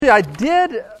I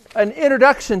did an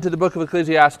introduction to the book of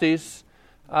Ecclesiastes.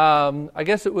 I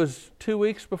guess it was 2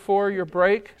 weeks before your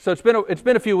break. So it's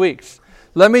been a few weeks.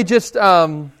 Let me just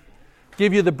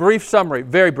give you the brief summary,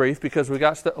 very brief, because we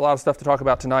got a lot of stuff to talk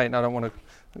about tonight, and I don't want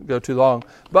to go too long.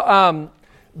 But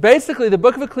basically, the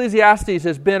book of Ecclesiastes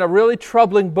has been a really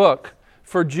troubling book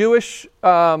for Jewish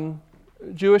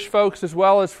folks as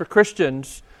well as for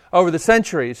Christians over the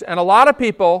centuries. And a lot of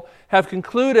people have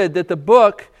concluded that the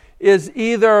book is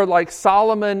either like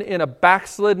Solomon in a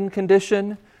backslidden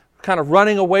condition, kind of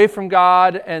running away from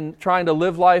God and trying to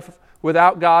live life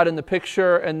without God in the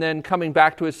picture, and then coming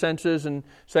back to his senses and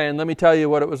saying, let me tell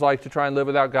you what it was like to try and live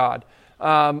without God.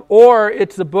 Or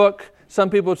it's the book,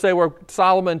 some people would say, where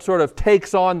Solomon sort of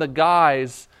takes on the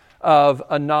guise of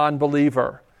a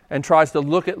non-believer and tries to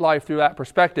look at life through that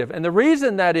perspective. And the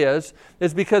reason that is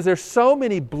because there's so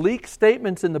many bleak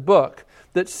statements in the book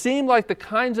that seem like the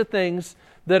kinds of things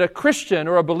that a Christian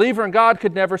or a believer in God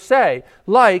could never say,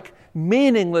 like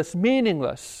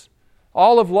meaningless.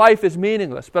 All of life is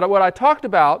meaningless. But what I talked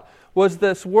about was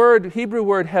this word, Hebrew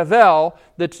word hevel,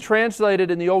 that's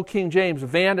translated in the Old King James,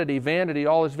 vanity,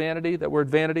 all is vanity, that word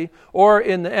vanity, or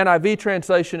in the NIV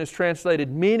translation is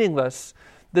translated meaningless,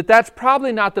 that's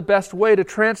probably not the best way to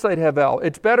translate hevel.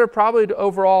 It's better probably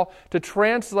to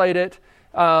translate it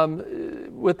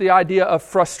with the idea of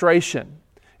frustration.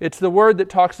 It's the word that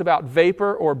talks about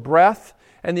vapor or breath,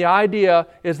 and the idea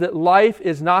is that life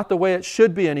is not the way it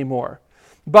should be anymore.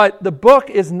 But the book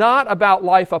is not about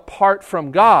life apart from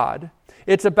God.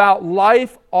 It's about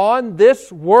life on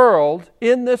this world,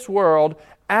 in this world,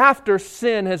 after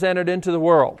sin has entered into the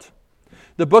world.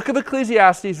 The book of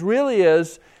Ecclesiastes really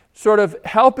is sort of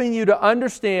helping you to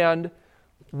understand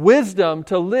wisdom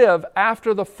to live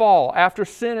after the fall, after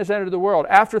sin has entered the world,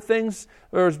 after things,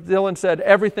 or as Dylan said,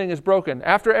 everything is broken.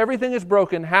 After everything is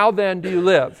broken, how then do you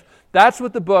live? That's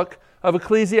what the book of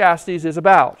Ecclesiastes is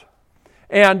about.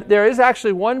 And there is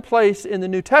actually one place in the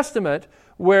New Testament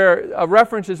where a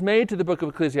reference is made to the book of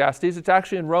Ecclesiastes. It's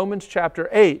actually in Romans chapter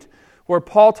 8, where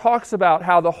Paul talks about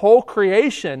how the whole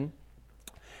creation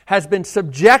has been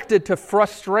subjected to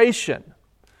frustration.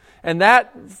 And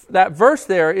that verse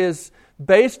there is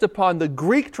based upon the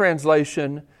Greek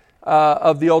translation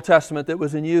of the Old Testament that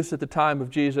was in use at the time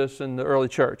of Jesus and the early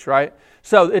church, right?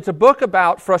 So it's a book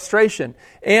about frustration.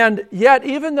 And yet,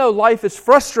 even though life is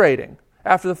frustrating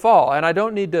after the fall, and I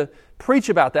don't need to preach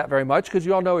about that very much because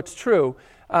you all know it's true,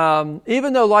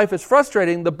 even though life is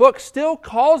frustrating, the book still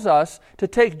calls us to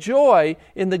take joy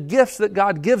in the gifts that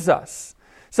God gives us.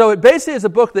 So it basically is a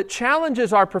book that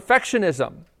challenges our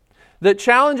perfectionism, that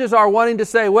challenges our wanting to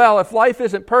say, well, if life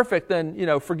isn't perfect,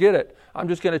 then, forget it. I'm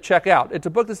just going to check out. It's a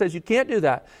book that says you can't do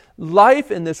that. Life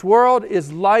in this world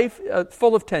is life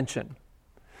full of tension.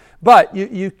 But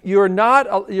you're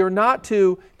not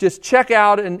to just check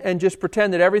out and just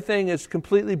pretend that everything is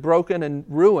completely broken and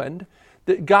ruined.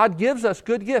 That God gives us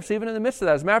good gifts even in the midst of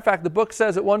that. As a matter of fact, the book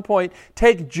says at one point,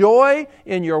 take joy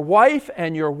in your wife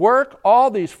and your work, all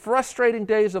these frustrating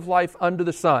days of life under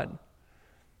the sun.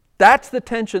 That's the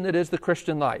tension that is the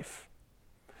Christian life.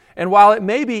 And while it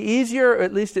may be easier, or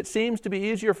at least it seems to be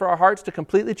easier for our hearts to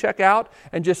completely check out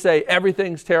and just say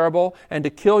everything's terrible and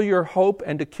to kill your hope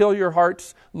and to kill your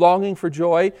heart's longing for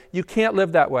joy, you can't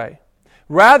live that way.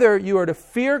 Rather, you are to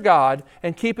fear God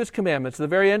and keep His commandments. The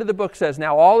very end of the book says,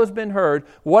 now all has been heard.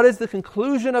 What is the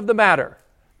conclusion of the matter?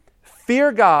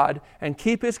 Fear God and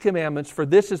keep His commandments, for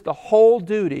this is the whole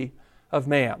duty of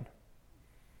man.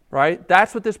 Right?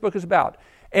 That's what this book is about.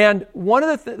 And one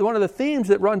of the themes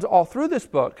that runs all through this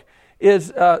book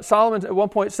is Solomon at one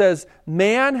point says,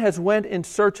 man has went in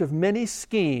search of many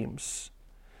schemes,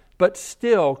 but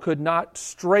still could not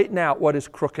straighten out what is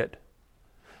crooked.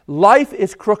 Life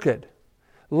is crooked.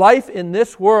 Life in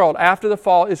this world after the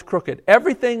fall is crooked.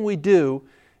 Everything we do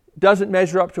doesn't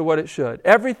measure up to what it should.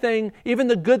 Everything, even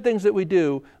the good things that we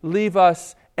do, leave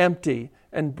us empty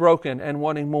and broken and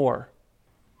wanting more.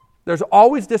 There's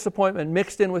always disappointment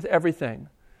mixed in with everything.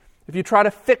 If you try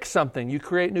to fix something, you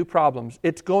create new problems.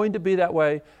 It's going to be that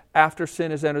way after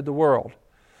sin has entered the world.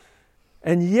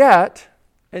 And yet,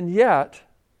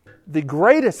 the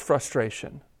greatest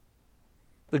frustration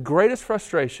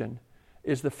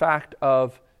is the fact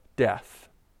of death.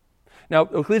 Now,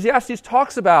 Ecclesiastes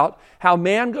talks about how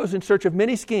man goes in search of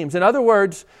many schemes. In other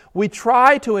words, we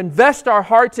try to invest our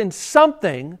hearts in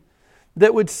something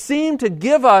that would seem to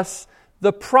give us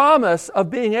the promise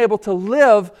of being able to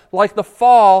live like the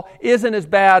fall isn't as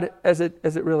bad as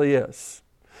it really is.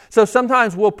 So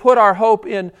sometimes we'll put our hope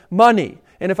in money.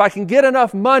 And if I can get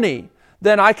enough money,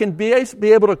 then I can be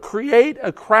able to create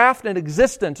a craft and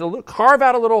existence, carve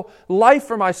out a little life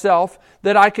for myself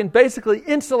that I can basically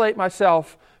insulate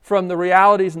myself from the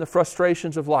realities and the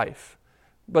frustrations of life.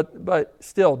 But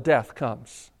still, death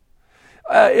comes.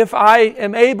 If I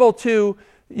am able to,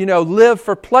 live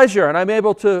for pleasure, and I'm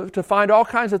able to find all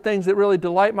kinds of things that really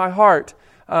delight my heart,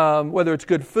 whether it's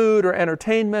good food or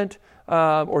entertainment,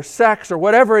 or sex or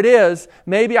whatever it is,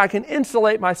 maybe I can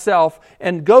insulate myself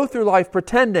and go through life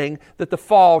pretending that the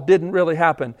fall didn't really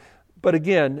happen. But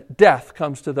again, death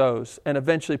comes to those and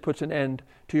eventually puts an end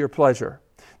to your pleasure.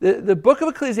 The book of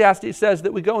Ecclesiastes says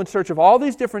that we go in search of all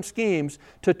these different schemes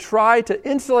to try to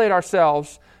insulate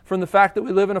ourselves from the fact that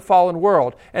we live in a fallen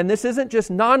world. And this isn't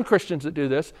just non-Christians that do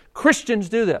this. Christians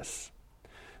do this.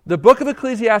 The book of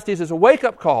Ecclesiastes is a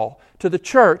wake-up call to the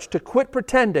church to quit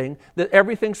pretending that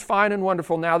everything's fine and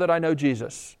wonderful now that I know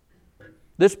Jesus.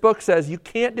 This book says you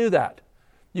can't do that.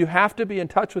 You have to be in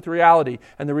touch with reality.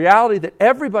 And the reality that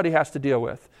everybody has to deal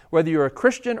with, whether you're a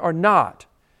Christian or not,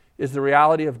 is the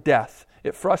reality of death.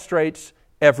 It frustrates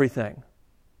everything.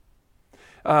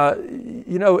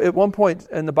 At one point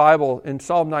in the Bible, in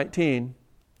Psalm 19,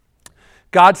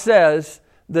 God says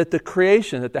that the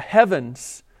creation, that the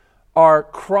heavens are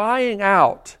crying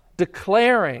out,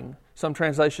 declaring, some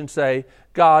translations say,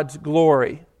 God's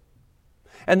glory.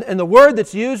 And the word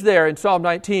that's used there in Psalm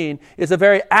 19 is a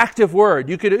very active word.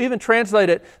 You could even translate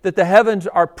it that the heavens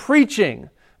are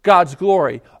preaching God's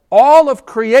glory. All of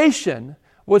creation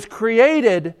was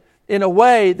created in a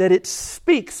way that it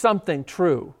speaks something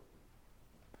true.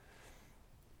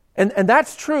 And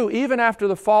that's true even after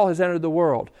the fall has entered the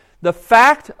world. The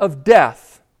fact of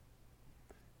death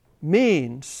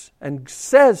means and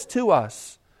says to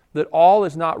us that all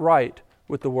is not right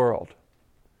with the world.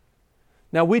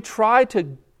 Now we try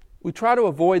to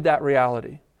avoid that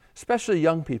reality, especially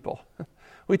young people.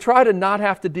 We try to not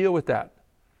have to deal with that.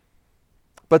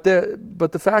 But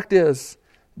the fact is,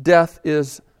 death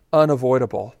is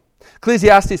unavoidable.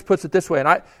 Ecclesiastes puts it this way,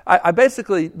 and I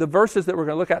basically, the verses that we're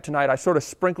going to look at tonight, I sort of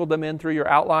sprinkled them in through your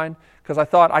outline because I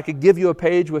thought I could give you a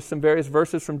page with some various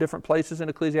verses from different places in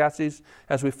Ecclesiastes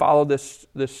as we follow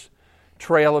this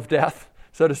trail of death,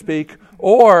 so to speak,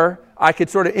 or I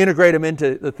could sort of integrate them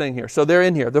into the thing here. So they're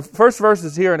in here. The first verse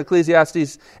is here in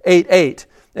Ecclesiastes 8:8,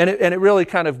 and it really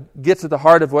kind of gets at the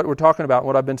heart of what we're talking about,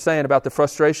 what I've been saying about the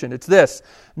frustration. It's this: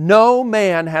 no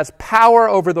man has power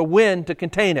over the wind to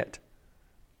contain it.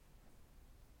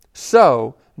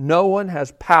 So, no one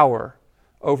has power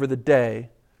over the day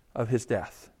of his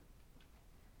death.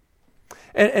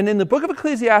 And in the book of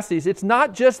Ecclesiastes, it's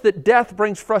not just that death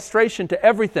brings frustration to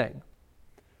everything.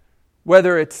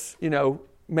 Whether it's,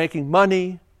 making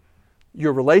money,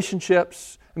 your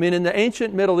relationships. I mean, in the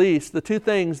ancient Middle East, the two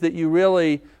things that you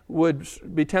really would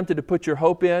be tempted to put your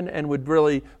hope in and would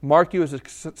really mark you as a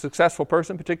successful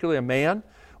person, particularly a man,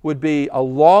 would be a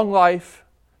long life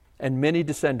and many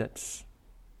descendants.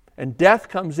 And death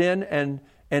comes in and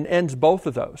ends both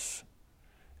of those.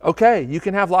 Okay, you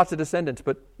can have lots of descendants,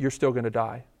 but you're still going to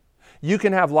die. You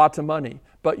can have lots of money,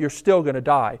 but you're still going to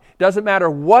die. Doesn't matter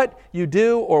what you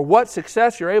do or what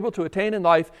success you're able to attain in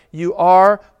life, you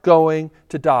are going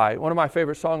to die. One of my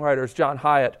favorite songwriters, John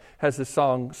Hyatt, has this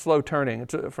song, Slow Turning.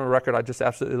 It's from a record I just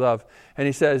absolutely love. And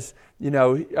he says,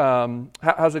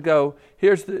 how's it go?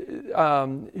 Here's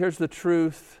the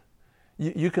truth.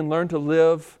 You can learn to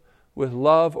live with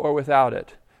love or without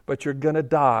it, but you're going to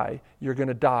die. You're going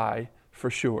to die for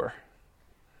sure.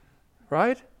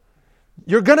 Right?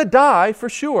 You're going to die for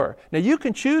sure. Now, you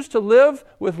can choose to live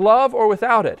with love or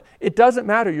without it. It doesn't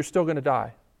matter. You're still going to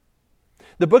die.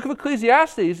 The book of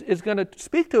Ecclesiastes is going to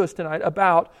speak to us tonight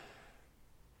about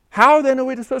how then are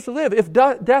we supposed to live? If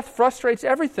death frustrates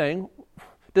everything,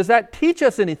 does that teach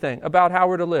us anything about how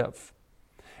we're to live?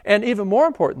 And even more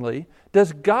importantly,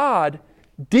 does God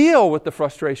deal with the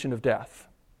frustration of death?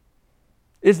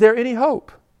 Is there any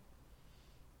hope?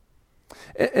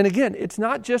 And again, it's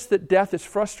not just that death is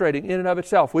frustrating in and of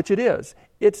itself, which it is.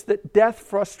 It's that death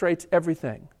frustrates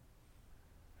everything.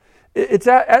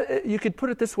 You could put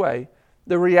it this way.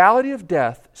 The reality of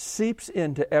death seeps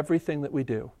into everything that we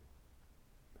do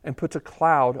and puts a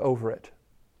cloud over it.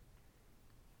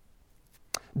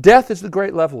 Death is the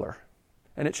great leveler,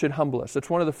 and it should humble us. It's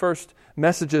one of the first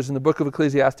messages in the book of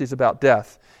Ecclesiastes about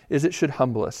death, is it should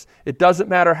humble us. It doesn't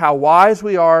matter how wise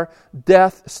we are,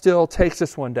 death still takes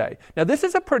us one day. Now, this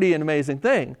is a pretty amazing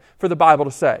thing for the Bible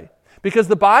to say, because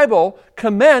the Bible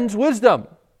commends wisdom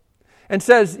and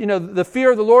says, the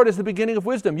fear of the Lord is the beginning of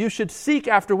wisdom. You should seek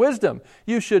after wisdom.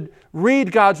 You should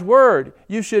read God's Word.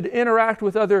 You should interact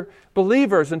with other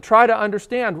believers and try to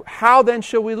understand how then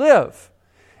shall we live.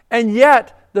 And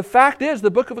yet, the fact is,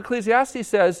 the book of Ecclesiastes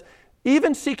says,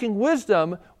 even seeking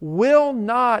wisdom will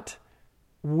not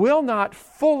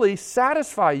fully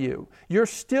satisfy you. You're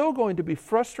still going to be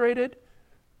frustrated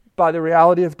by the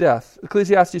reality of death.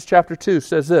 Ecclesiastes chapter 2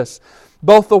 says this,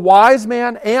 both the wise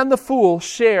man and the fool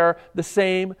share the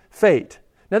same fate.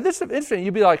 Now this is interesting.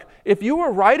 You'd be like, if you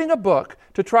were writing a book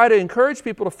to try to encourage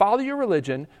people to follow your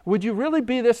religion, would you really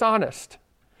be this honest?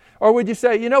 Or would you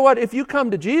say, you know what, if you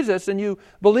come to Jesus and you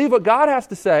believe what God has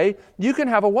to say, you can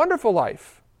have a wonderful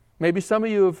life. Maybe some of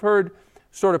you have heard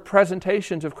sort of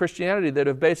presentations of Christianity that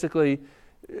have basically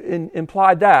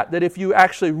implied that if you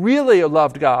actually really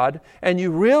loved God and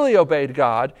you really obeyed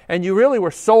God and you really were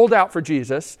sold out for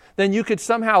Jesus, then you could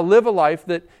somehow live a life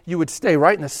that you would stay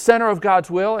right in the center of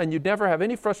God's will and you'd never have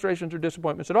any frustrations or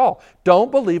disappointments at all. Don't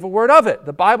believe a word of it.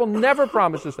 The Bible never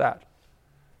promises that.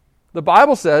 The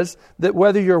Bible says that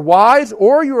whether you're wise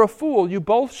or you're a fool, you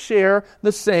both share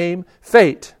the same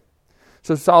fate.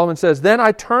 So Solomon says, then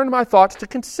I turned my thoughts to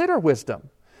consider wisdom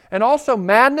and also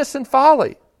madness and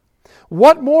folly.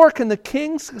 What more can the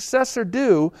king's successor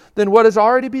do than what has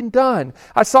already been done?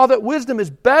 I saw that wisdom is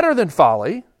better than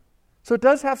folly, so it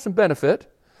does have some benefit.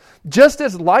 Just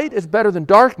as light is better than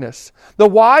darkness. The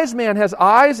wise man has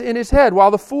eyes in his head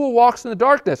while the fool walks in the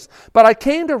darkness. But I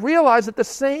came to realize that the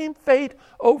same fate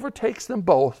overtakes them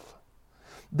both.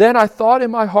 Then I thought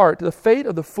in my heart, the fate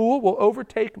of the fool will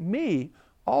overtake me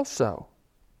also.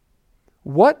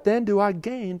 What then do I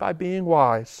gain by being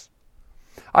wise?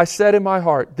 I said in my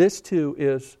heart, this too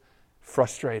is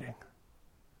frustrating.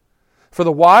 For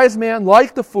the wise man,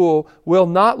 like the fool, will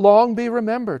not long be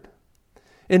remembered.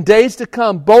 In days to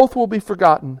come, both will be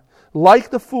forgotten.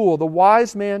 Like the fool, the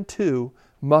wise man too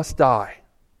must die.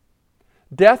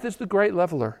 Death is the great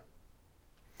leveler.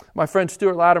 My friend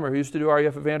Stuart Latimer, who used to do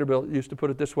RUF at Vanderbilt, used to put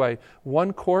it this way,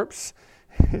 one corpse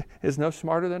is no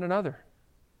smarter than another.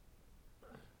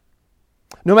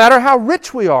 No matter how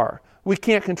rich we are, we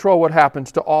can't control what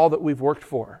happens to all that we've worked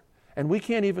for. And we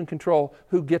can't even control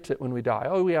who gets it when we die.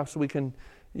 Oh, yeah, so we can,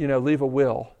 leave a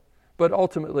will. But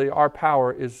ultimately, our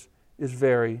power is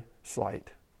very slight.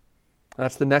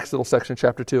 That's the next little section,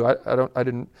 chapter 2. I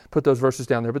didn't put those verses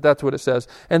down there, but that's what it says.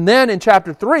 And then in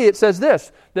chapter 3, it says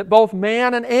this, that both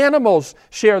man and animals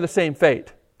share the same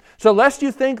fate. So lest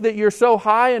you think that you're so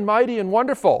high and mighty and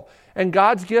wonderful and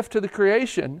God's gift to the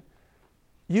creation,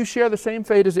 you share the same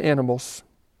fate as animals.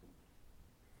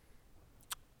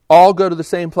 All go to the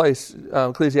same place.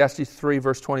 Ecclesiastes 3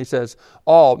 verse 20 says,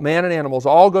 all, man and animals,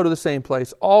 all go to the same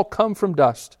place. All come from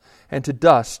dust, and to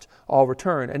dust all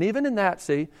return. And even in that,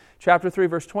 see, chapter 3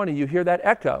 verse 20, you hear that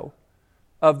echo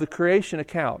of the creation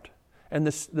account. And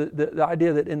the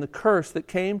idea that in the curse that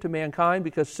came to mankind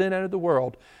because sin entered the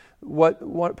world,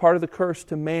 what part of the curse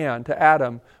to man, to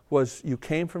Adam, was you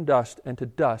came from dust, and to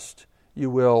dust you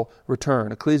will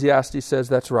return. Ecclesiastes says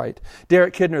that's right.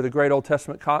 Derek Kidner, the great Old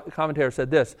Testament commentator,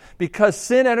 said this, because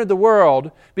sin entered the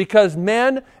world, because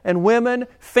men and women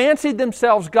fancied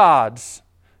themselves gods,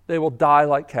 they will die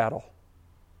like cattle.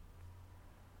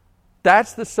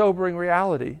 That's the sobering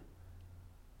reality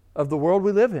of the world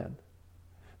we live in.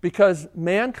 Because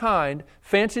mankind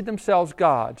fancied themselves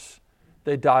gods,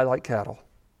 they die like cattle.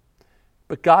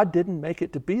 But God didn't make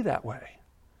it to be that way.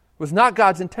 It was not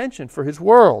God's intention for His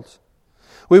world.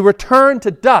 We return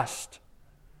to dust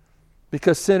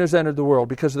because sin has entered the world,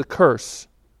 because of the curse.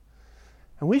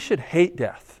 And we should hate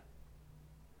death.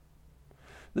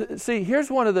 See, here's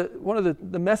one of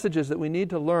the messages that we need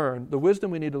to learn, the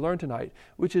wisdom we need to learn tonight,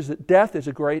 which is that death is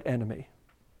a great enemy.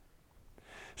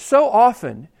 So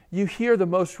often, you hear the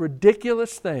most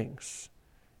ridiculous things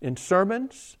in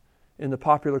sermons, in the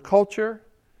popular culture,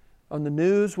 on the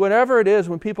news, whatever it is,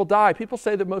 when people die, people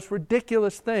say the most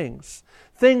ridiculous things.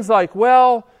 Things like,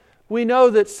 well, we know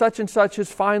that such and such is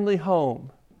finally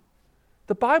home.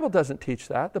 The Bible doesn't teach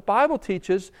that. The Bible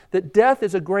teaches that death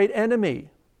is a great enemy.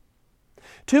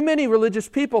 Too many religious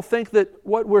people think that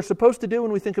what we're supposed to do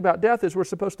when we think about death is we're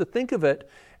supposed to think of it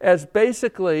as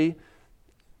basically,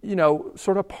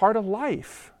 sort of part of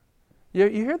life. You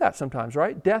hear that sometimes,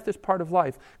 right? Death is part of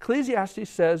life. Ecclesiastes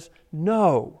says,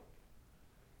 no.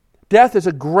 Death is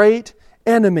a great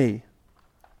enemy.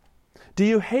 Do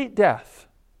you hate death?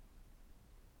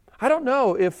 I don't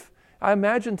know if, I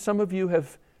imagine some of you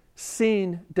have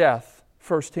seen death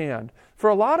firsthand. For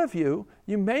a lot of you,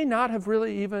 you may not have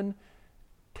really even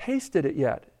tasted it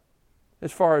yet,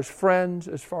 as far as friends,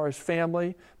 as far as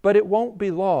family, but it won't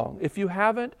be long. If you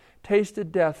haven't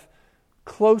tasted death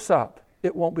close up,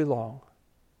 it won't be long.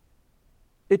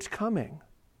 It's coming.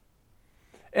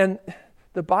 And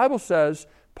the Bible says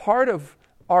part of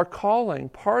our calling,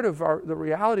 part of the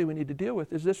reality we need to deal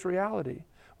with is this reality.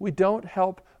 We don't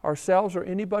help ourselves or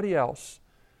anybody else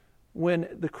when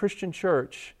the Christian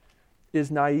church is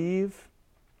naive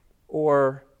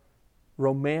or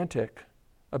romantic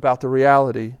about the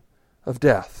reality of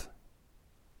death.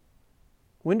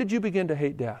 When did you begin to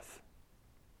hate death?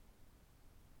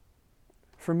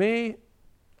 For me,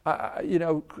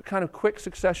 kind of quick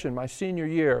succession, my senior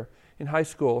year in high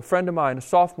school, a friend of mine, a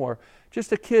sophomore,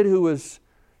 just a kid who was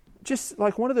just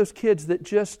like one of those kids that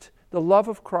just, the love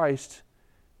of Christ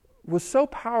was so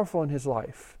powerful in his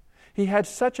life. He had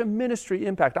such a ministry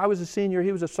impact. I was a senior,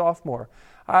 he was a sophomore.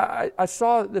 I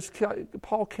saw this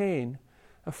Paul Kane,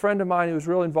 a friend of mine who was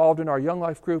really involved in our Young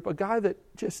Life group, a guy that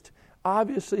just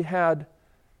obviously had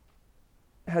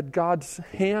God's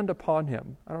hand upon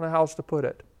him. I don't know how else to put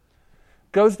it.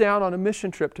 Goes down on a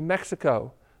mission trip to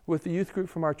Mexico with the youth group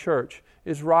from our church,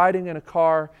 is riding in a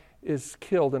car, is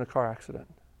killed in a car accident.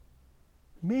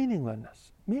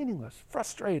 Meaningless,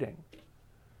 frustrating.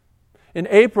 In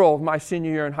April of my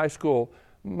senior year in high school,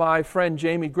 my friend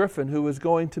Jamie Griffin, who was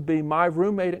going to be my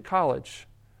roommate at college,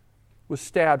 was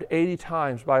stabbed 80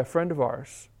 times by a friend of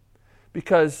ours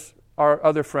because our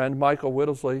other friend, Michael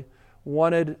Whittlesley,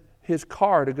 wanted his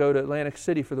car to go to Atlantic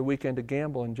City for the weekend to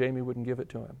gamble, and Jamie wouldn't give it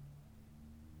to him.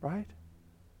 Right?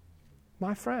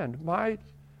 My friend, my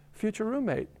future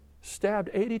roommate, stabbed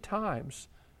 80 times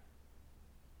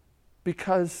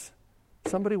because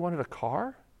somebody wanted a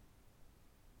car?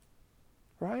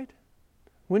 Right?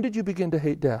 When did you begin to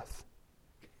hate death?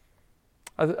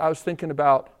 I was thinking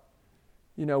about,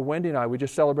 Wendy and I, we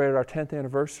just celebrated our 10th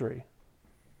anniversary.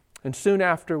 And soon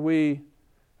after it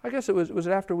was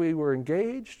after we were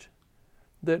engaged,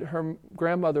 that her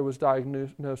grandmother was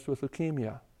diagnosed with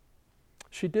leukemia.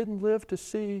 She didn't live to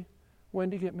see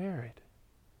Wendy get married.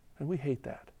 And we hate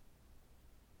that.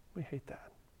 We hate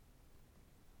that.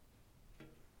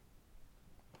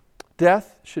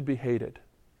 Death should be hated.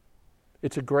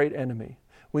 It's a great enemy.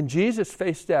 When Jesus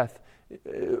faced death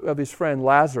of his friend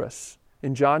Lazarus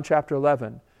in John chapter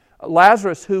 11,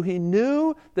 Lazarus, who he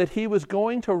knew that he was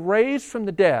going to raise from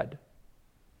the dead,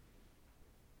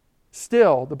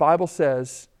 still, the Bible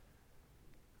says,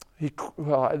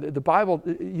 the Bible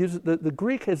uses, the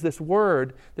Greek has this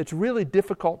word that's really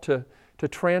difficult to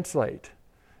translate.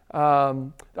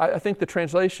 I think the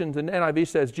translations in NIV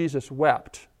says Jesus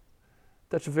wept.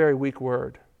 That's a very weak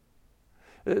word.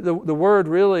 The word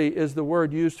really is the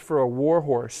word used for a war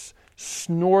horse,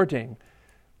 snorting,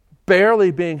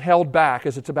 barely being held back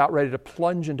as it's about ready to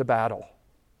plunge into battle.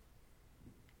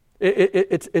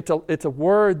 It's a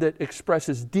word that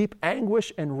expresses deep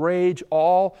anguish and rage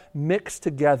all mixed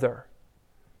together.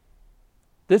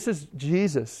 This is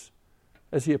Jesus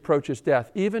as he approaches death,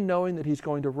 even knowing that he's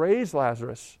going to raise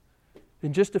Lazarus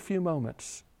in just a few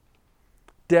moments.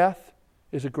 Death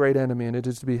is a great enemy, and it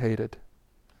is to be hated.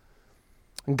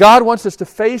 And God wants us to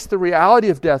face the reality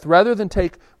of death rather than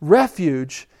take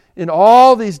refuge in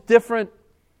all these different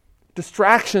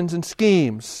distractions and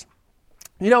schemes.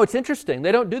 It's interesting.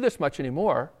 They don't do this much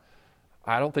anymore.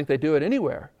 I don't think they do it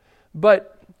anywhere.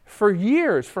 But for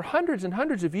years, for hundreds and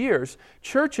hundreds of years,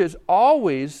 churches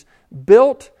always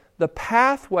built the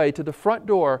pathway to the front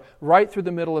door right through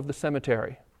the middle of the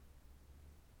cemetery.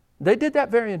 They did that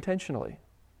very intentionally.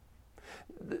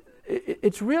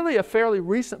 It's really a fairly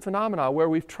recent phenomenon where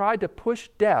we've tried to push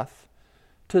death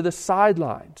to the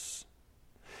sidelines.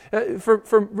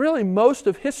 For really most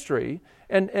of history,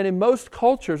 and in most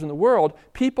cultures in the world,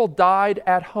 people died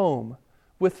at home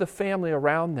with the family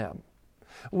around them.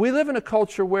 We live in a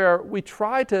culture where we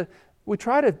try to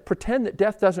pretend that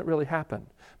death doesn't really happen.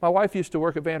 My wife used to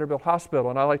work at Vanderbilt Hospital,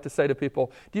 and I like to say to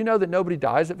people, do you know that nobody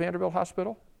dies at Vanderbilt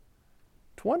Hospital?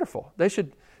 It's wonderful. They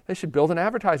should build an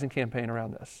advertising campaign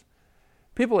around this.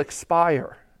 People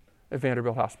expire at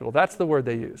Vanderbilt Hospital. That's the word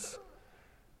they use.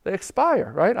 They expire,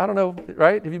 right? I don't know,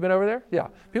 right? Have you been over there? Yeah.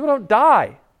 People don't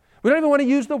die. We don't even want to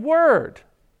use the word.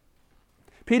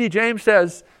 P.D. James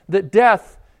says that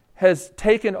death has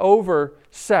taken over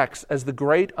sex as the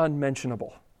great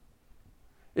unmentionable.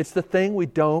 It's the thing we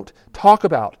don't talk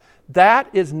about. That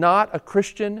is not a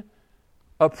Christian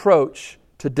approach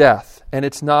to death, and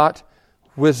it's not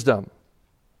wisdom.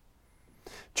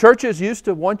 Churches used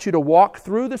to want you to walk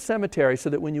through the cemetery so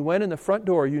that when you went in the front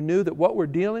door, you knew that what we're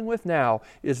dealing with now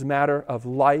is a matter of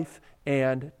life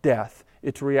and death.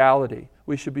 It's reality.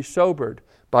 We should be sobered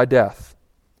by death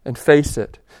and face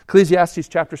it. Ecclesiastes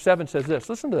chapter 7 says this.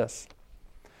 Listen to this.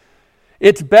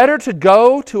 It's better to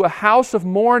go to a house of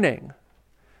mourning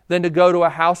than to go to a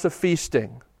house of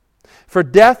feasting. For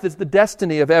death is the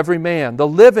destiny of every man. The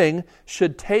living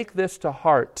should take this to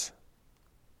heart.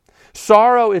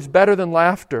 Sorrow is better than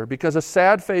laughter, because a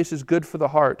sad face is good for the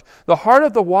heart. The heart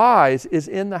of the wise is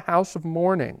in the house of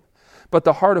mourning, but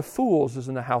the heart of fools is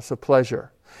in the house of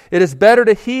pleasure. It is better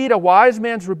to heed a wise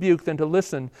man's rebuke than to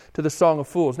listen to the song of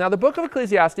fools. Now, the book of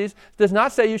Ecclesiastes does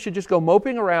not say you should just go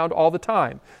moping around all the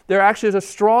time. There actually is a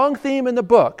strong theme in the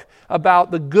book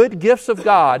about the good gifts of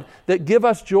God that give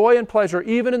us joy and pleasure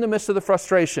even in the midst of the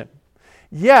frustration.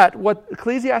 Yet, what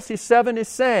Ecclesiastes 7 is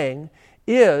saying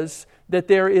is that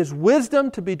there is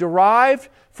wisdom to be derived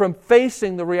from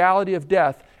facing the reality of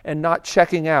death and not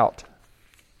checking out.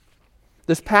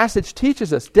 This passage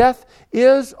teaches us death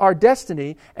is our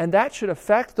destiny, and that should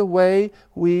affect the way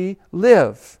we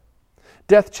live.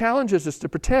 Death challenges us to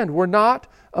pretend we're not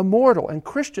immortal, and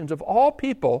Christians of all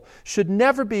people should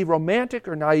never be romantic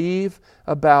or naive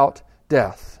about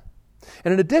death.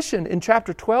 And in addition, in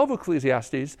chapter 12 of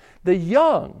Ecclesiastes, the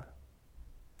young,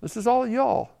 this is all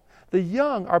y'all, the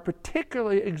young are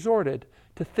particularly exhorted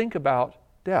to think about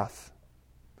death.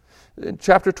 In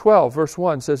chapter 12, verse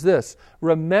 1 says this,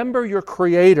 "Remember your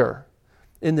Creator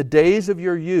in the days of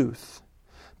your youth,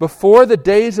 before the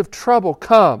days of trouble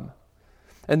come,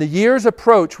 and the years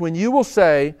approach when you will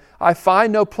say, I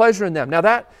find no pleasure in them." Now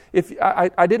that, if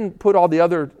I didn't put all the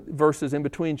other verses in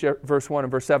between verse 1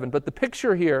 and verse 7, but the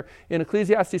picture here in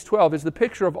Ecclesiastes 12 is the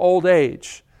picture of old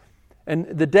age. And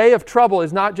the day of trouble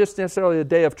is not just necessarily a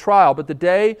day of trial, but the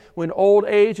day when old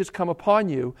age has come upon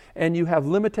you and you have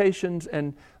limitations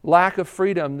and lack of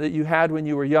freedom that you had when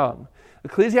you were young.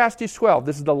 Ecclesiastes 12,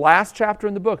 this is the last chapter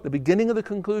in the book, the beginning of the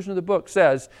conclusion of the book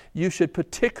says, you should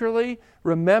particularly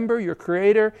remember your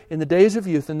Creator in the days of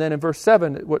youth. And then in verse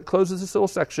 7, what closes this little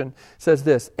section, says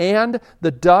this, "And the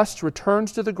dust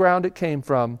returns to the ground it came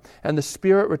from, and the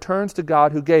spirit returns to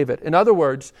God who gave it." In other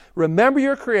words, remember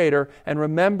your Creator and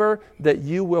remember that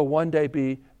you will one day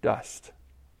be dust.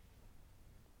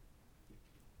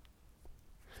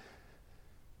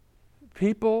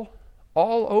 People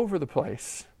all over the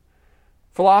place,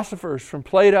 philosophers from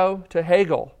Plato to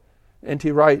Hegel,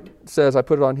 N.T. Wright says, I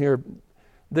put it on here,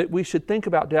 that we should think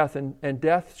about death, and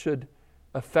death should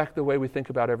affect the way we think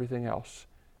about everything else.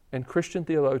 And Christian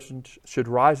theologians should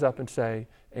rise up and say,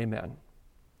 amen.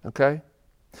 Okay?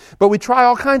 But we try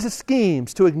all kinds of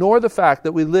schemes to ignore the fact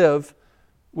that we live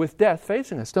with death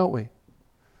facing us, don't we?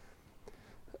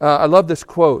 I love this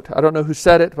quote. I don't know who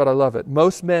said it, but I love it.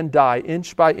 "Most men die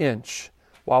inch by inch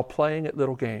while playing at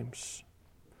little games."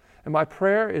 And my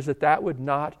prayer is that that would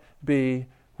not be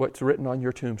what's written on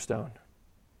your tombstone.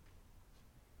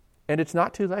 And it's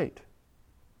not too late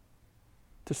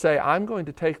to say, I'm going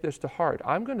to take this to heart.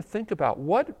 I'm going to think about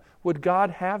what would God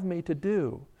have me to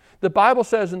do. The Bible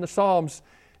says in the Psalms,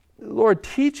 Lord,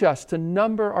 teach us to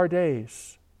number our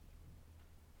days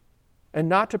and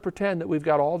not to pretend that we've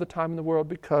got all the time in the world,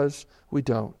 because we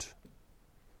don't.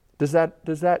 Does that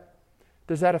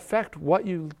affect what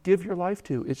you give your life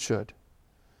to? It should.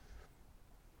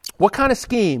 What kind of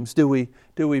schemes do we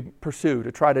pursue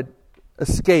to try to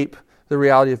escape the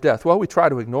reality of death? Well, we try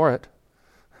to ignore it.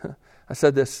 I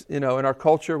said this, in our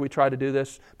culture we try to do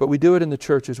this, but we do it in the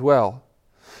church as well.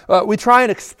 We try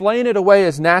and explain it away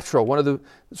as natural. One of the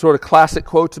sort of classic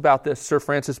quotes about this, Sir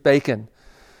Francis Bacon.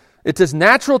 "It's as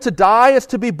natural to die as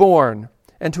to be born,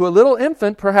 and to a little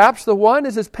infant, perhaps the one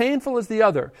is as painful as the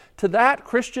other." To that,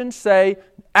 Christians say,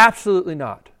 absolutely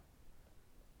not.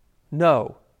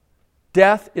 No.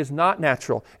 Death is not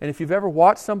natural. And if you've ever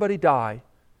watched somebody die,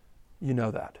 you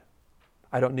know that.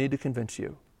 I don't need to convince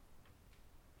you.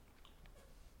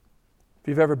 If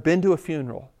you've ever been to a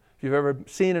funeral, if you've ever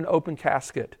seen an open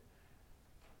casket,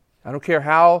 I don't care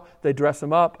how they dress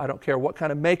them up, I don't care what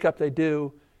kind of makeup they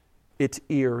do, it's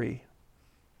eerie.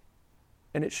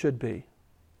 And it should be.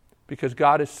 Because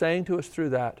God is saying to us through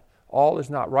that, all is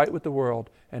not right with the world,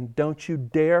 and don't you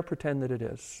dare pretend that it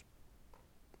is.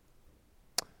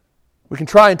 We can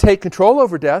try and take control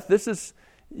over death. This is,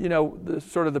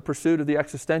 the pursuit of the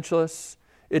existentialists.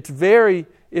 It's very,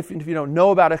 if you don't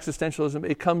know about existentialism,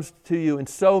 it comes to you in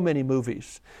so many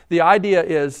movies. The idea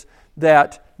is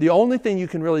that the only thing you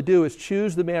can really do is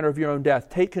choose the manner of your own death.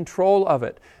 Take control of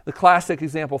it. The classic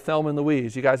example, Thelma and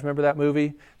Louise. You guys remember that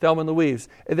movie? Thelma and Louise.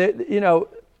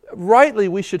 Rightly,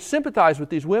 we should sympathize with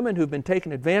these women who've been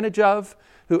taken advantage of,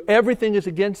 who everything is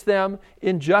against them,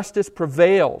 injustice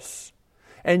prevails.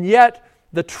 And yet,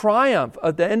 the triumph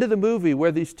at the end of the movie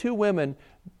where these two women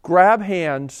grab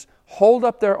hands, hold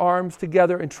up their arms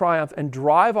together in triumph, and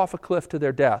drive off a cliff to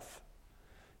their death,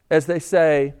 as they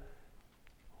say,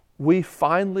 we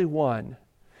finally won.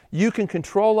 You can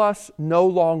control us no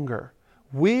longer.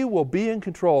 We will be in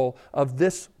control of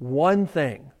this one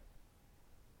thing.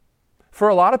 For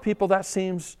a lot of people, that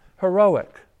seems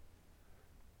heroic.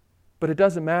 But it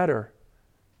doesn't matter.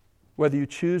 Whether you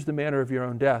choose the manner of your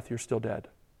own death, you're still dead.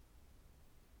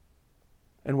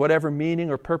 And whatever meaning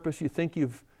or purpose you think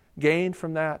you've gained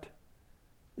from that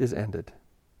is ended.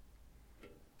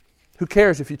 Who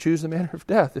cares if you choose the manner of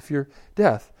death, if you're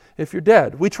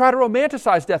dead? We try to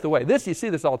romanticize death away. You see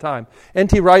this all the time.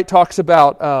 N.T. Wright talks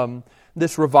about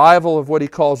this revival of what he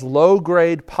calls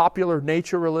low-grade popular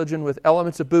nature religion with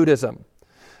elements of Buddhism.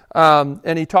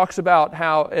 And he talks about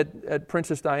how at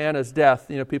Princess Diana's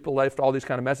death, people left all these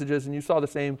kind of messages, and you saw the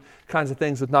same kinds of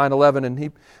things with 9/11.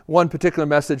 And one particular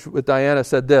message with Diana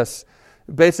said this.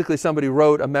 Basically, somebody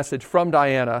wrote a message from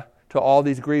Diana to all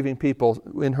these grieving people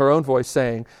in her own voice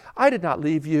saying, "I did not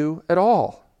leave you at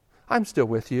all. I'm still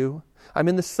with you. I'm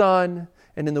in the sun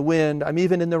and in the wind. I'm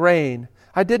even in the rain.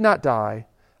 I did not die.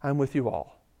 I'm with you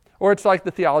all." Or it's like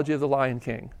the theology of the Lion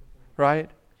King,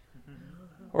 right?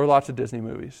 Or lots of Disney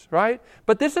movies, right?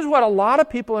 But this is what a lot of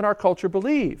people in our culture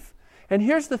believe. And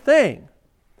here's the thing.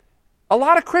 A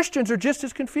lot of Christians are just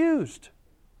as confused.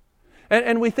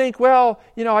 And we think, well,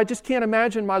 I just can't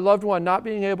imagine my loved one not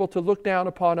being able to look down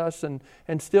upon us and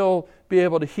still be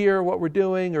able to hear what we're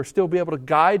doing or still be able to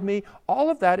guide me. All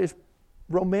of that is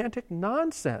romantic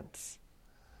nonsense,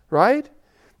 right?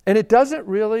 And it doesn't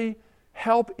really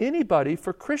help anybody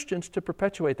for Christians to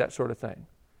perpetuate that sort of thing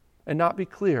and not be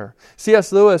clear.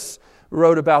 C.S. Lewis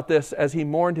wrote about this as he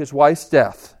mourned his wife's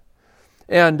death.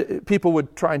 And people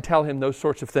would try and tell him those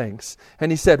sorts of things.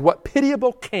 And he said, "What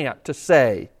pitiable cant to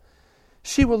say,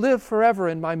 'She will live forever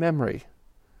in my memory.'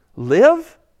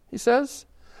 Live?" he says.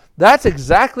 "That's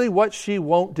exactly what she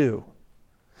won't do.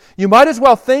 You might as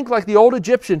well think like the old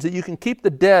Egyptians that you can keep the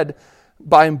dead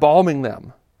by embalming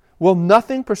them. Will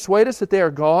nothing persuade us that they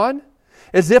are gone?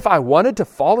 As if I wanted to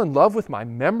fall in love with my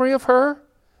memory of her,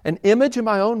 an image in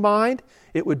my own mind,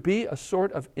 it would be a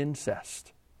sort of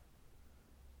incest."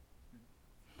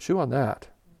 Chew on that.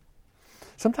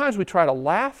 Sometimes we try to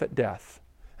laugh at death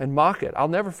and mock it. I'll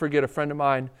never forget a friend of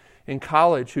mine in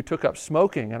college who took up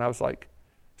smoking, and I was like,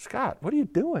 "Scott, what are you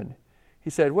doing?"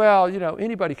 He said, "Well,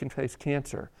 anybody can face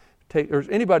cancer. Or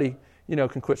anybody,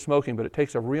 can quit smoking, but it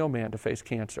takes a real man to face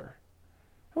cancer."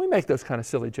 And we make those kind of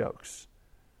silly jokes.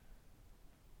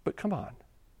 But come on,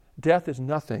 death is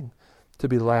nothing to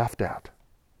be laughed at.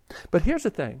 But here's the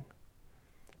thing.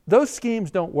 Those schemes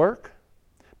don't work,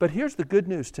 but here's the good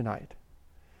news tonight.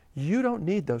 You don't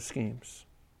need those schemes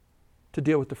to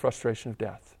deal with the frustration of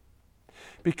death,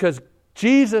 because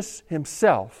Jesus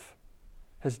himself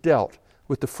has dealt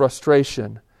with the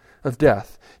frustration of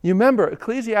death. You remember,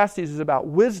 Ecclesiastes is about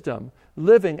wisdom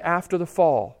living after the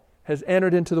fall has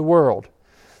entered into the world.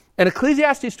 And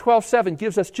Ecclesiastes 12:7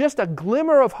 gives us just a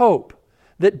glimmer of hope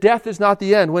that death is not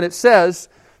the end when it says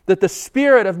that the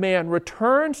spirit of man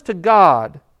returns to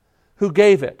God who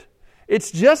gave it. It's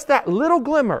just that little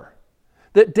glimmer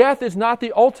that death is not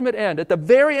the ultimate end at the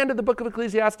very end of the book of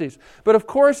Ecclesiastes. But of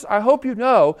course, I hope you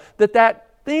know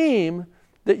that theme,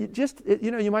 that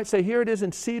you might say, here it is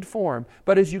in seed form.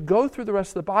 But as you go through the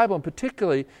rest of the Bible, and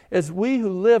particularly as we who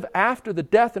live after the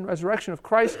death and resurrection of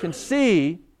Christ can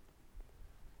see,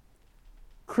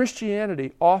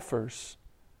 Christianity offers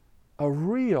a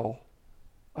real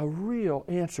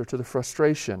answer to the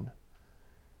frustration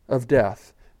of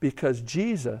death, because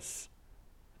Jesus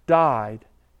died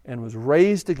and was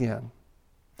raised again.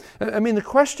 I mean, the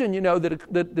question,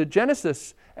 that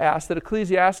Genesis asks, that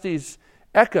Ecclesiastes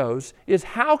echoes, is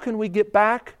how can we get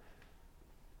back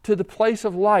to the place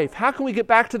of life? How can we get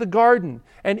back to the garden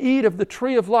and eat of the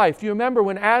tree of life? Do you remember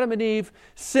when Adam and Eve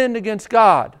sinned against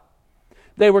God?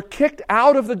 They were kicked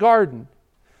out of the garden,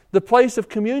 the place of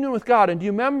communion with God. And do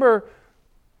you remember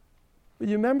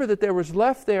that there was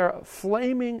left there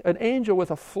an angel with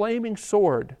a flaming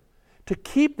sword to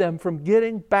keep them from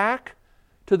getting back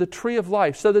to the tree of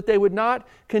life, so that they would not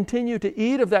continue to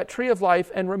eat of that tree of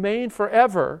life and remain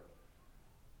forever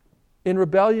in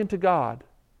rebellion to God.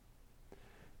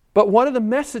 But one of the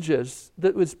messages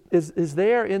that is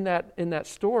there in that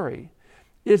story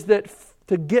is that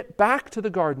to get back to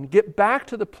the garden, get back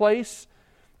to the place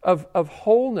of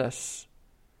wholeness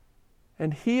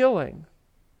and healing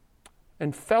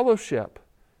and fellowship,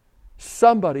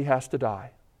 somebody has to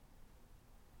die.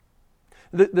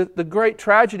 The great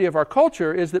tragedy of our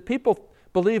culture is that people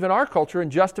believe in our culture in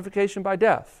justification by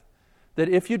death. That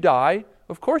if you die,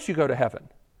 of course you go to heaven.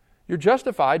 You're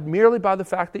justified merely by the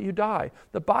fact that you die.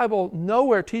 The Bible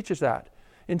nowhere teaches that.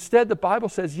 Instead, the Bible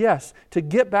says, yes, to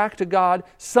get back to God,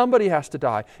 somebody has to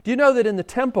die. Do you know that in the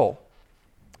temple,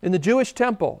 in the Jewish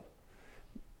temple,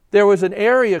 there was an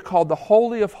area called the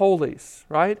Holy of Holies,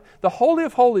 right? The Holy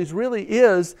of Holies really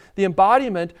is the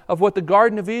embodiment of what the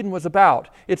Garden of Eden was about.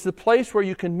 It's the place where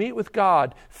you can meet with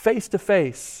God face to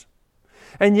face.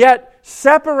 And yet,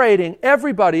 separating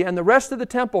everybody and the rest of the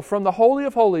temple from the Holy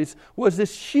of Holies was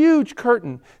this huge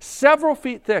curtain, several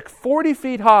feet thick, 40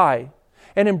 feet high,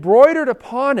 and embroidered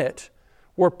upon it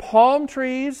were palm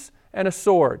trees and a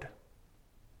sword.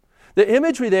 The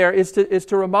imagery there is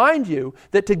to remind you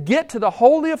that to get to the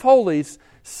Holy of Holies,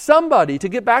 somebody, to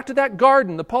get back to that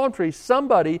garden, the palm tree,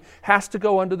 somebody has to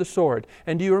go under the sword.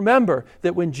 And do you remember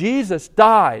that when Jesus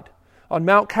died on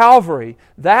Mount Calvary,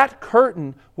 that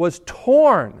curtain was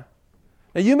torn?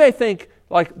 Now you may think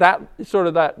like that, sort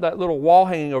of that little wall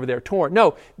hanging over there, torn.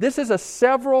 No, this is a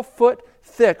several foot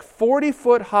thick, 40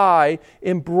 foot high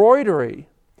embroidery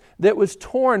that was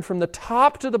torn from the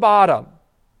top to the bottom,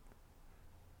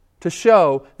 to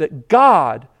show that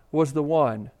God was the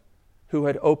one who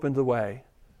had opened the way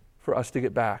for us to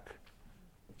get back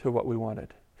to what we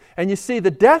wanted. And you see, the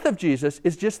death of Jesus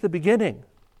is just the beginning.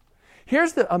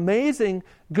 Here's the amazing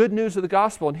good news of the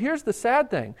gospel, and here's the sad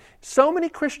thing. So many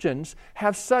Christians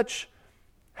have such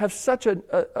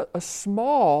a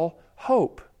small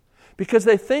hope, because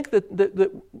they think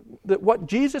that what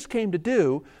Jesus came to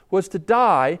do was to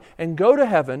die and go to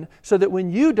heaven so that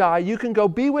when you die, you can go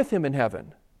be with Him in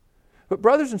heaven. But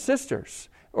brothers and sisters,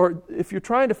 or if you're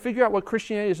trying to figure out what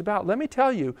Christianity is about, let me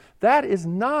tell you, that is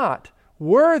not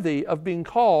worthy of being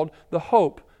called the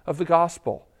hope of the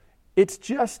gospel. It's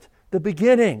just the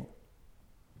beginning.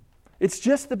 It's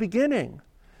just the beginning.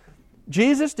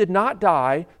 Jesus did not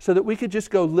die so that we could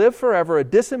just go live forever a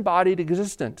disembodied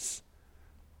existence.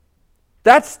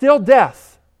 That's still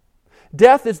death.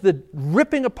 Death is the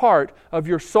ripping apart of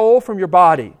your soul from your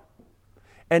body.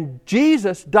 And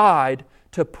Jesus died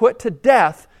to put to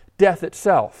death death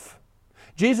itself.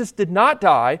 Jesus did not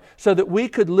die so that we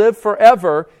could live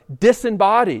forever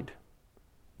disembodied.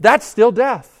 That's still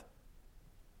death.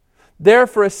 There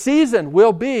for a season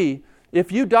will be,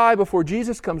 if you die before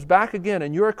Jesus comes back again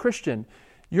and you're a Christian,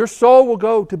 your soul will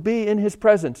go to be in His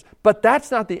presence. But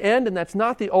that's not the end, and that's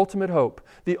not the ultimate hope.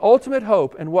 The ultimate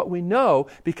hope, and what we know,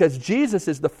 because Jesus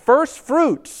is the first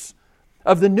fruits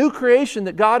of the new creation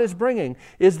that God is bringing,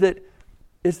 is that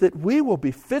we will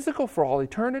be physical for all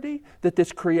eternity, that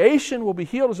this creation will be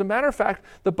healed. As a matter of fact,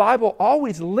 the Bible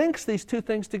always links these two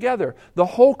things together. The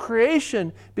whole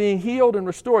creation being healed and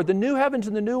restored. The new heavens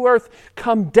and the new earth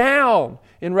come down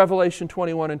in Revelation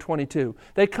 21 and 22.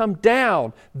 They come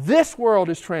down. This world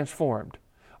is transformed.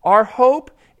 Our hope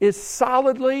is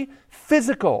solidly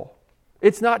physical.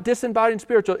 It's not disembodied and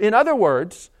spiritual. In other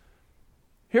words,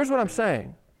 here's what I'm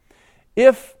saying.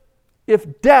 If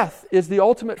death is the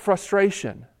ultimate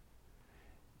frustration,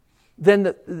 then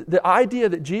the idea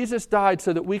that Jesus died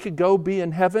so that we could go be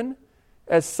in heaven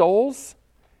as souls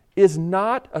is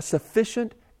not a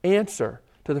sufficient answer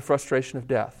to the frustration of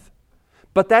death.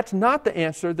 But that's not the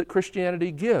answer that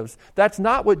Christianity gives. That's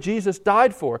not what Jesus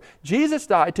died for. Jesus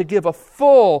died to give a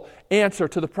full answer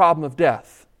to the problem of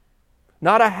death,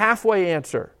 not a halfway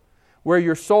answer where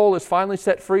your soul is finally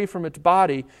set free from its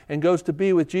body and goes to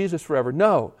be with Jesus forever.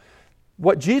 No.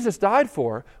 What Jesus died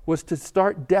for was to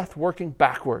start death working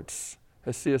backwards,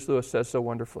 as C.S. Lewis says so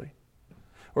wonderfully.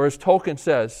 Or as Tolkien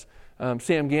says,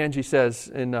 Sam Gamgee says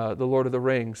in The Lord of the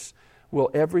Rings,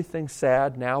 will everything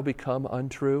sad now become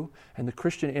untrue? And the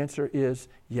Christian answer is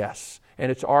yes.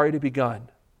 And it's already begun.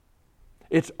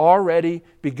 It's already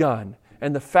begun.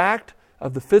 And the fact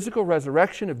of the physical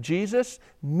resurrection of Jesus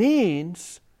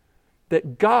means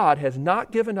that God has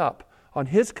not given up on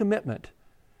His commitment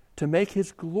to make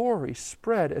His glory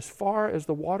spread as far as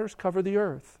the waters cover the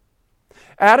earth.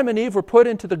 Adam and Eve were put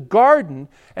into the garden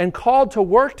and called to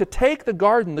work to take the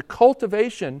garden, the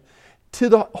cultivation, to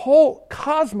the whole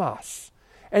cosmos.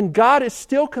 And God is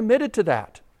still committed to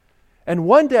that. And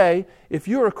one day, if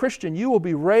you're a Christian, you will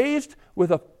be raised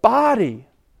with a body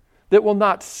that will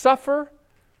not suffer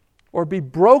or be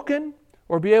broken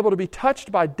or be able to be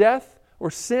touched by death or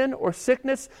sin or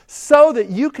sickness, so that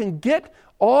you can get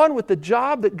on with the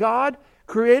job that God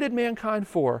created mankind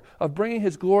for, of bringing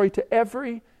His glory to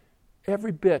every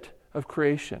bit of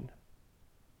creation,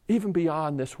 even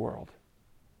beyond this world.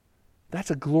 That's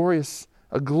a glorious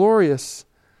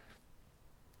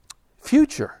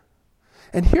future.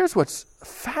 And here's what's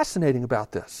fascinating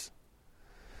about this.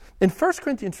 In 1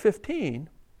 Corinthians 15,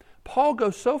 Paul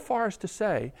goes so far as to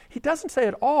say, he doesn't say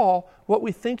at all what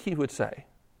we think he would say.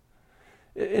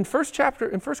 In 1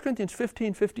 Corinthians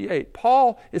 15:58,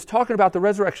 Paul is talking about the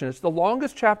resurrection. It's the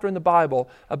longest chapter in the Bible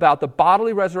about the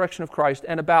bodily resurrection of Christ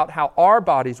and about how our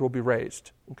bodies will be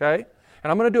raised. Okay?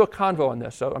 And I'm going to do a convo on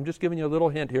this, so I'm just giving you a little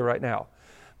hint here right now.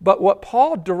 But what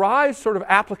Paul derives sort of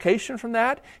application from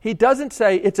that, he doesn't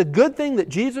say it's a good thing that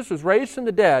Jesus was raised from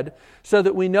the dead so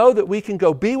that we know that we can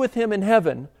go be with him in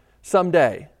heaven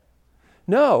someday.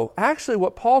 No, actually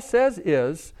what Paul says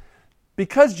is,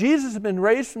 because Jesus has been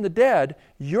raised from the dead,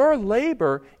 your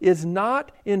labor is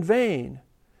not in vain.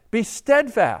 Be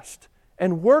steadfast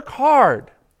and work hard,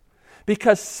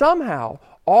 because somehow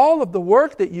all of the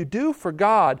work that you do for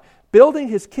God, building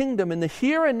his kingdom in the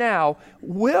here and now,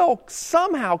 will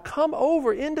somehow come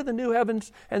over into the new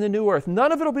heavens and the new earth.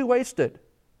 None of it will be wasted.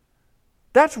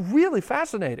 That's really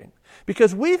fascinating,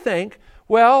 because we think,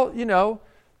 well,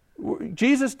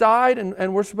 Jesus died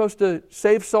and we're supposed to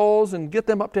save souls and get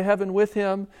them up to heaven with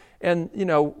him. And,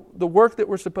 the work that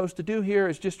we're supposed to do here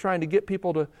is just trying to get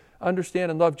people to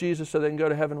understand and love Jesus so they can go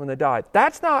to heaven when they die.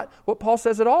 That's not what Paul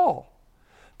says at all.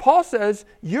 Paul says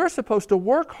you're supposed to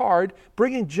work hard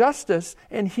bringing justice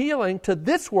and healing to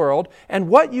this world, and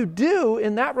what you do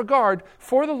in that regard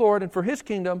for the Lord and for his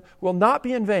kingdom will not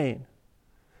be in vain.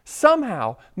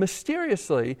 Somehow,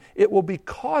 mysteriously, it will be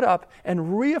caught up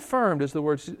and reaffirmed, as the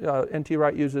word N.T.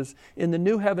 Wright uses, in the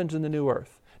new heavens and the new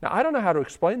earth. Now, I don't know how to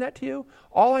explain that to you.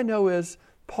 All I know is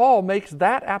Paul makes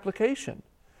that application.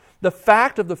 The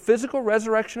fact of the physical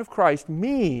resurrection of Christ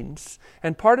means,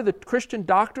 and part of the Christian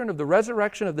doctrine of the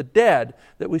resurrection of the dead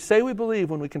that we say we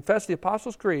believe when we confess the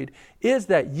Apostles' Creed, is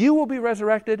that you will be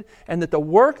resurrected and that the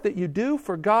work that you do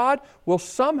for God will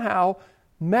somehow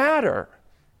matter.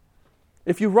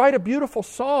 If you write a beautiful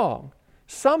song,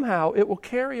 somehow it will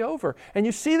carry over. And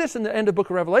you see this in the end of the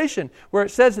book of Revelation, where it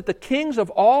says that the kings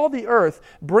of all the earth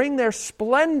bring their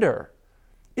splendor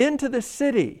into the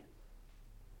city.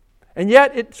 And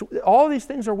yet, all these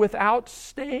things are without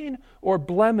stain or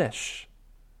blemish.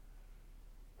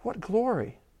 What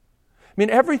glory. I mean,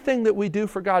 everything that we do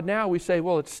for God now, we say,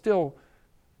 well, it's still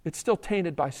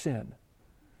tainted by sin.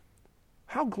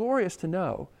 How glorious to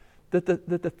know that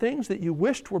the things that you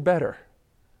wished were better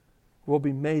will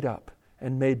be made up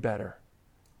and made better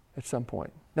at some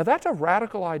point. Now, that's a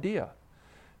radical idea,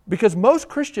 because most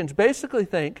Christians basically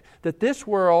think that this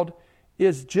world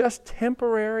is just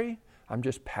temporary. I'm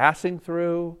just passing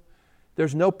through.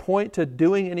 There's no point to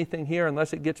doing anything here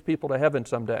unless it gets people to heaven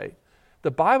someday.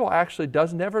 The Bible actually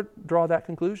does never draw that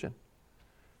conclusion.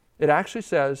 It actually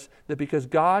says that because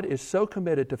God is so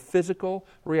committed to physical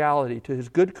reality, to his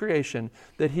good creation,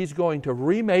 that he's going to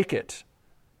remake it.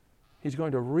 He's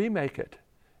going to remake it.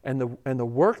 And the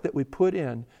work that we put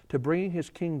in to bringing his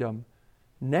kingdom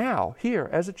now, here,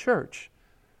 as a church,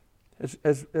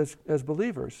 as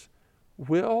believers,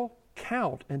 will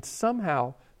count and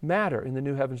somehow matter in the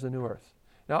new heavens and the new earth.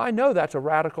 Now, I know that's a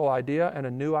radical idea and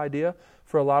a new idea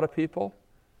for a lot of people,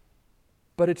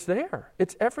 but it's there.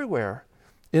 It's everywhere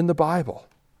in the Bible.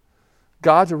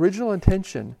 God's original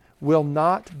intention will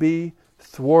not be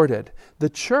thwarted. The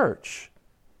church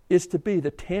is to be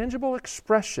the tangible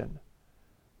expression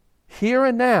here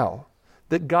and now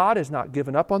that God has not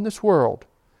given up on this world,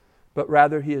 but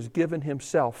rather he has given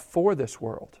himself for this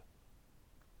world.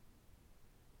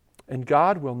 And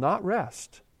God will not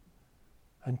rest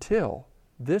until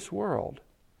this world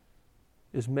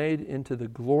is made into the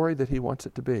glory that he wants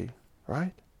it to be,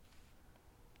 right?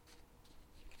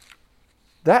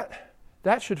 That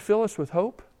should fill us with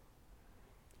hope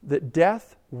that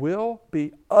death will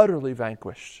be utterly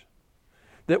vanquished.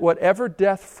 That whatever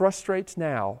death frustrates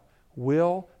now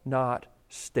will not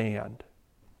stand.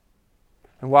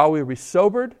 And while we will be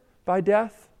sobered by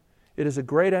death, it is a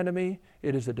great enemy,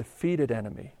 it is a defeated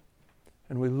enemy.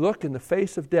 And we look in the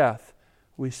face of death,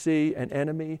 we see an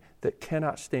enemy that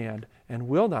cannot stand and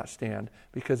will not stand,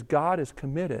 because God is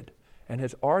committed and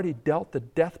has already dealt the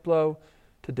death blow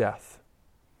to death.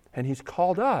 And he's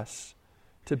called us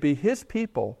to be his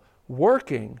people,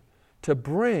 working to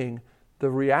bring the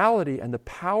reality and the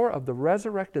power of the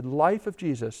resurrected life of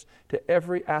Jesus to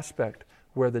every aspect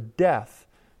where the death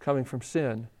coming from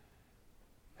sin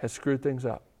has screwed things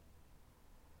up.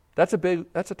 That's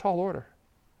a tall order.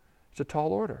 It's a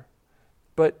tall order.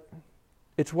 But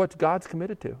it's what God's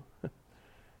committed to.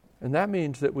 And that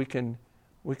means that we can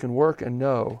work and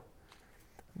know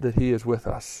that he is with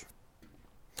us.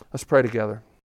 Let's pray together.